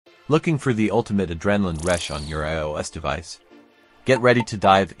Looking for the ultimate adrenaline rush on your iOS device? Get ready to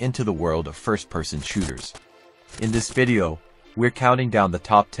dive into the world of first-person shooters. In this video, we're counting down the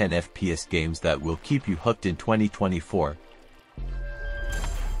top 10 FPS games that will keep you hooked in 2024.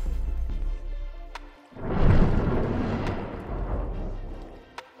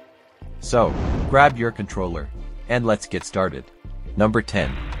 So, grab your controller, and let's get started. Number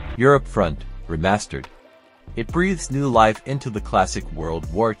 10. Europe Front Remastered. It breathes new life into the classic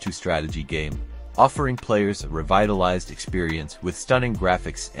World War II strategy game, offering players a revitalized experience with stunning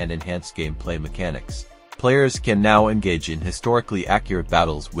graphics and enhanced gameplay mechanics. Players can now engage in historically accurate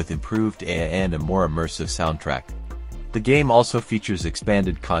battles with improved AI and a more immersive soundtrack. The game also features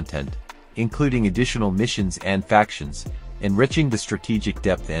expanded content, including additional missions and factions, enriching the strategic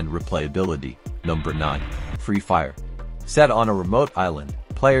depth and replayability. Number 9. Free Fire. Set on a remote island,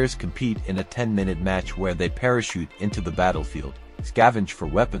 players compete in a 10-minute match where they parachute into the battlefield, scavenge for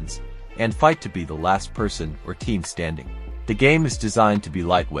weapons, and fight to be the last person or team standing. The game is designed to be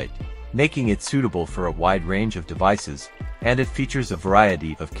lightweight, making it suitable for a wide range of devices, and it features a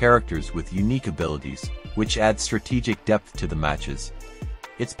variety of characters with unique abilities, which adds strategic depth to the matches.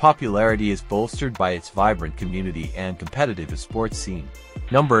 Its popularity is bolstered by its vibrant community and competitive sports scene.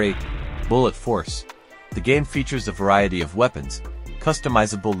 Number 8. Bullet Force. The game features a variety of weapons,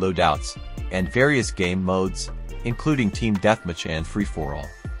 customizable loadouts, and various game modes, including Team Deathmatch and Free-for-all,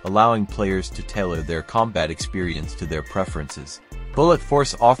 allowing players to tailor their combat experience to their preferences. Bullet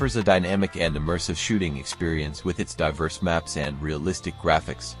Force offers a dynamic and immersive shooting experience with its diverse maps and realistic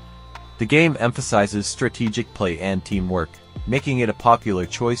graphics. The game emphasizes strategic play and teamwork, making it a popular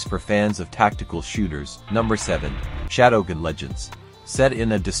choice for fans of tactical shooters. Number 7. Shadowgun Legends. Set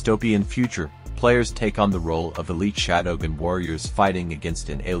in a dystopian future, players take on the role of elite Shadowgun warriors fighting against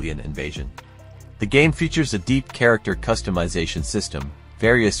an alien invasion. The game features a deep character customization system,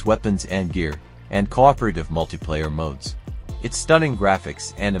 various weapons and gear, and cooperative multiplayer modes. Its stunning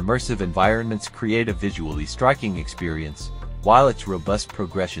graphics and immersive environments create a visually striking experience, while its robust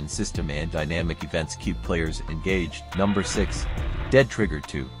progression system and dynamic events keep players engaged. Number 6. Dead Trigger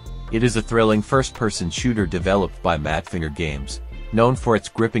 2. It is a thrilling first-person shooter developed by Madfinger Games, known for its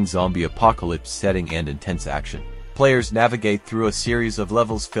gripping zombie apocalypse setting and intense action. Players navigate through a series of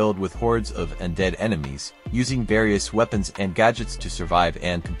levels filled with hordes of undead enemies, using various weapons and gadgets to survive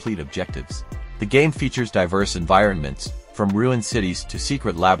and complete objectives. The game features diverse environments, from ruined cities to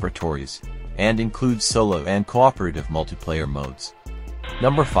secret laboratories, and includes solo and cooperative multiplayer modes.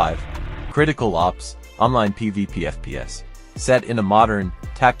 Number 5. Critical Ops Online PvP FPS. Set in a modern,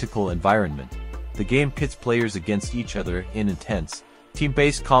 tactical environment, the game pits players against each other in intense,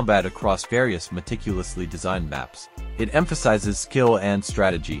 team-based combat across various meticulously designed maps. It emphasizes skill and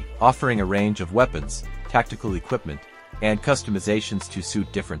strategy, offering a range of weapons, tactical equipment, and customizations to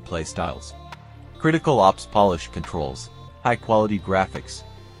suit different playstyles. Critical Ops polished controls, high-quality graphics,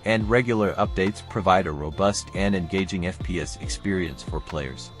 and regular updates provide a robust and engaging FPS experience for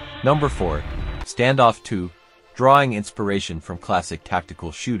players. Number 4. Standoff 2. Drawing inspiration from classic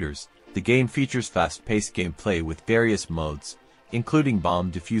tactical shooters, the game features fast-paced gameplay with various modes, including bomb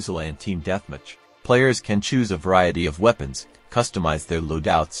defusal and team deathmatch. Players can choose a variety of weapons, customize their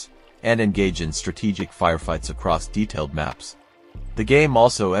loadouts, and engage in strategic firefights across detailed maps. The game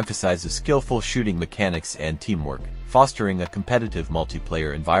also emphasizes skillful shooting mechanics and teamwork, fostering a competitive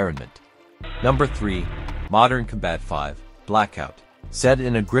multiplayer environment. Number 3. Modern Combat 5 Blackout. Set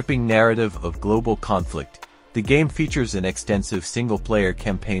in a gripping narrative of global conflict, the game features an extensive single-player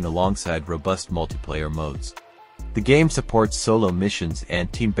campaign alongside robust multiplayer modes. The game supports solo missions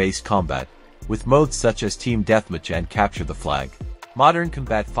and team-based combat, with modes such as Team Deathmatch and Capture the Flag. Modern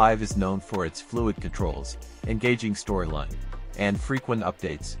Combat 5 is known for its fluid controls, engaging storyline, and frequent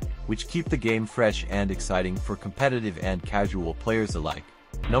updates, which keep the game fresh and exciting for competitive and casual players alike.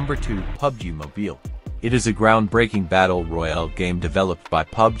 Number 2. PUBG Mobile. It is a groundbreaking battle royale game developed by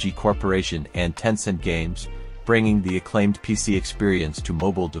PUBG Corporation and Tencent Games, bringing the acclaimed PC experience to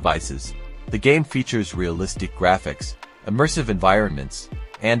mobile devices. The game features realistic graphics, immersive environments,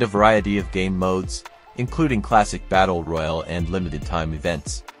 and a variety of game modes, including classic battle royale and limited-time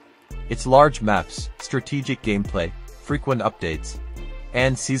events. Its large maps, strategic gameplay, frequent updates,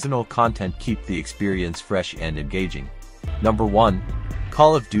 and seasonal content keep the experience fresh and engaging. Number 1.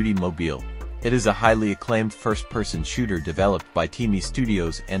 Call of Duty Mobile. It is a highly acclaimed first-person shooter developed by Teamy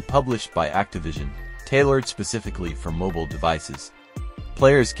Studios and published by Activision, tailored specifically for mobile devices.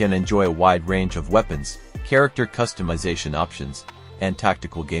 Players can enjoy a wide range of weapons, character customization options, and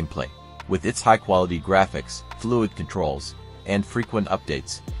tactical gameplay. With its high-quality graphics, fluid controls, and frequent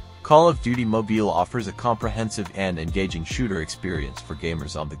updates, Call of Duty Mobile offers a comprehensive and engaging shooter experience for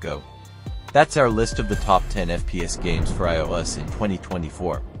gamers on the go. That's our list of the top 10 FPS games for iOS in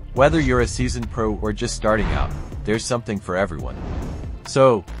 2024. Whether you're a seasoned pro or just starting out, there's something for everyone.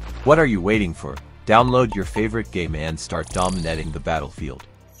 So, what are you waiting for? Download your favorite game and start dominating the battlefield.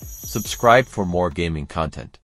 Subscribe for more gaming content.